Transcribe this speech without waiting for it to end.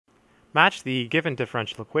Match the given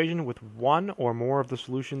differential equation with one or more of the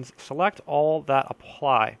solutions. Select all that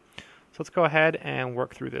apply. So let's go ahead and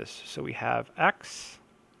work through this. So we have x,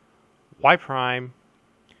 y prime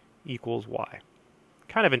equals y.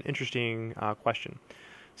 Kind of an interesting question.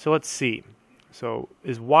 So let's see. So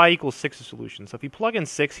is y equals 6 a solution? So if you plug in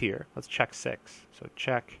 6 here, let's check 6. So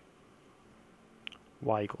check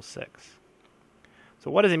y equals 6. So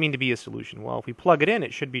what does it mean to be a solution? Well, if we plug it in,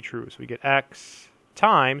 it should be true. So we get x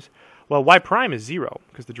times, well, y prime is 0,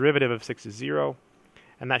 because the derivative of 6 is 0,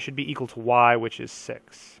 and that should be equal to y, which is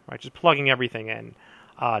 6. Right? Just plugging everything in.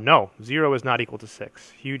 No, 0 is not equal to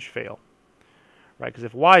 6. Huge fail. Right? Because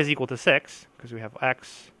if y is equal to 6, because we have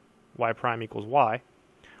x, y prime equals y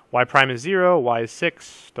prime is 0, y is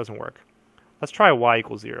 6, doesn't work. Let's try y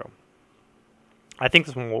equals 0. I think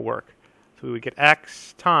this one will work. So we would get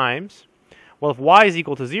x times, well, if y is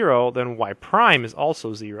equal to 0, then y prime is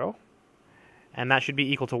also 0. And that should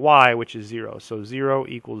be equal to y, which is 0. So 0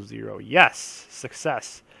 equals 0. Yes,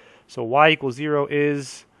 success. So y equals 0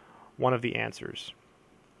 is one of the answers.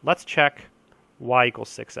 Let's check y equals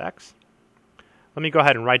 6x. Let me go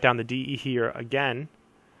ahead and write down the DE here again.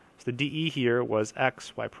 So the DE here was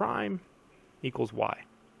x, y prime equals y.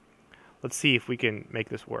 Let's see if we can make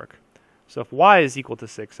this work. So if y is equal to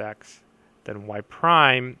 6x, then y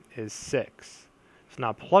prime is 6. So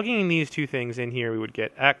now plugging these two things in here, we would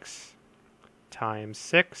get x times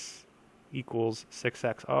 6 equals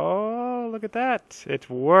 6x. Oh, look at that.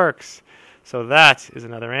 It works. So that is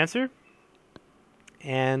another answer.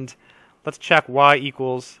 And let's check y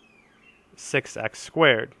equals 6x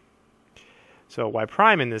squared. So y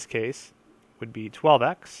prime in this case would be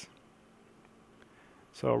 12x.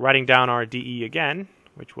 So writing down our DE again,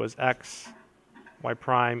 which was x, y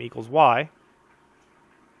prime equals y.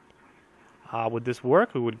 Would this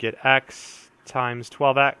work? We would get x times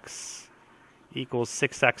 12x equals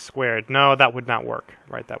 6x squared. No, that would not work,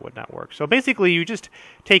 right? That would not work. So basically, you just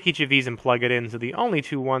take each of these and plug it in. So the only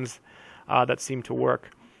two ones that seem to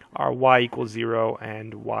work are y equals 0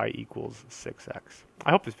 and y equals 6x.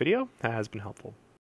 I hope this video has been helpful.